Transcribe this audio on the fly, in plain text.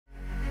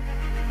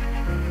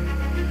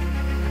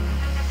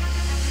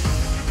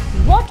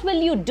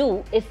will you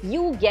do if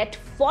you get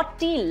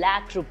 40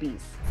 lakh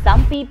rupees?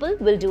 Some people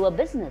will do a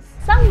business,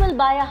 some will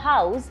buy a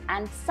house,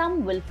 and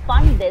some will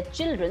fund their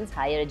children's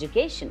higher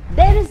education.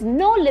 There is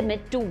no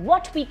limit to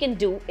what we can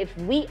do if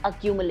we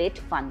accumulate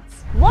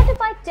funds. What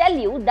if I tell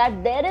you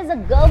that there is a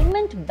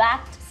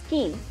government-backed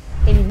scheme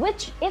in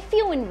which if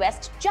you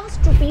invest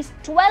just rupees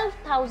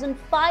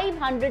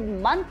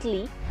 12,500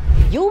 monthly,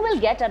 you will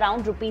get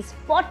around rupees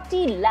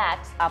 40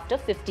 lakhs after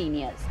 15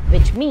 years.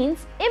 Which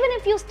means even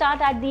if you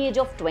start at the age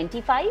of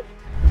 25,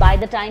 by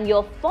the time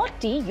you're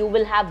 40, you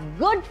will have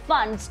good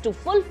funds to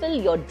fulfill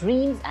your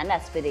dreams and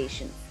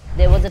aspirations.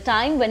 There was a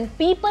time when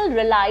people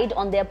relied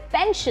on their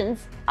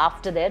pensions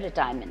after their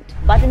retirement.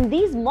 But in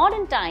these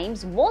modern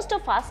times, most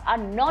of us are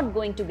not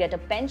going to get a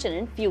pension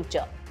in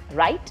future,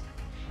 right?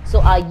 So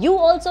are you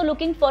also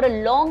looking for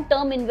a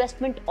long-term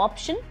investment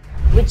option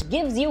which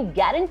gives you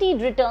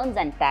guaranteed returns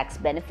and tax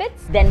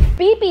benefits? Then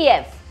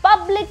PPF,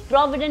 Public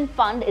Provident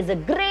Fund, is a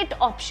great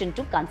option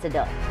to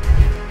consider.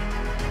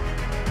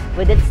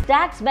 With its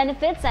tax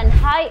benefits and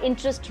high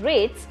interest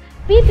rates,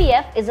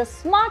 PPF is a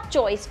smart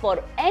choice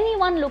for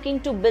anyone looking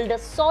to build a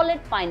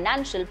solid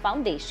financial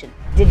foundation.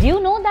 Did you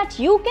know that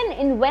you can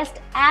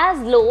invest as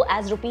low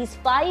as rupees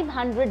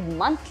 500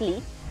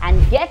 monthly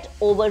and get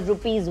over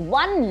rupees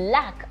 1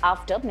 lakh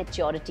after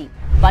maturity?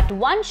 But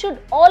one should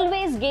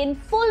always gain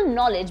full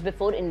knowledge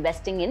before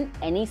investing in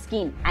any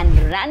scheme. And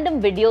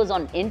random videos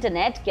on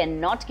internet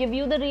cannot give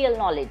you the real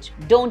knowledge.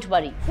 Don't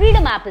worry,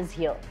 Freedom app is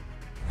here.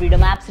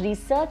 Freedom app's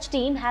research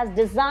team has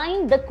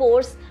designed the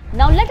course.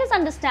 Now let us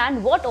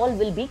understand what all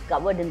will be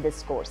covered in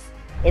this course.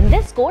 In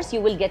this course,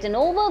 you will get an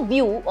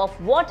overview of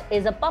what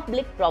is a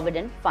public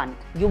provident fund.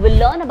 You will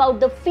learn about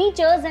the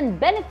features and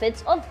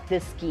benefits of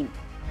this scheme.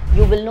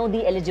 You will know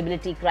the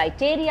eligibility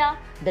criteria,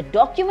 the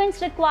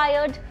documents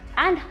required,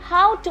 and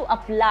how to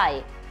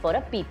apply for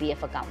a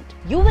PPF account.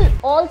 You will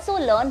also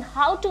learn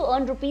how to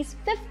earn rupees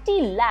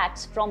 50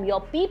 lakhs from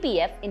your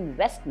PPF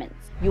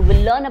investments. You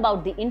will learn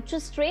about the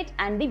interest rate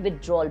and the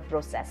withdrawal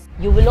process.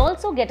 You will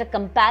also get a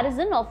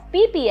comparison of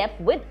PPF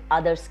with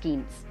other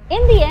schemes.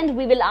 In the end,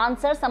 we will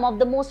answer some of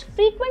the most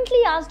frequently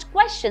asked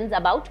questions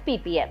about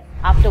PPF.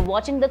 After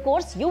watching the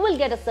course, you will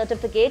get a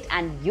certificate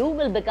and you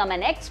will become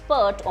an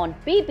expert on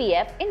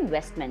PPF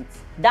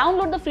investments.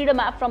 Download the Freedom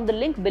app from the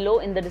link below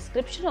in the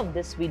description of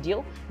this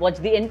video. Watch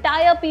the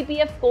entire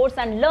PPF course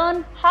and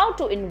learn how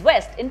to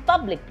invest in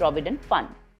Public Provident Fund.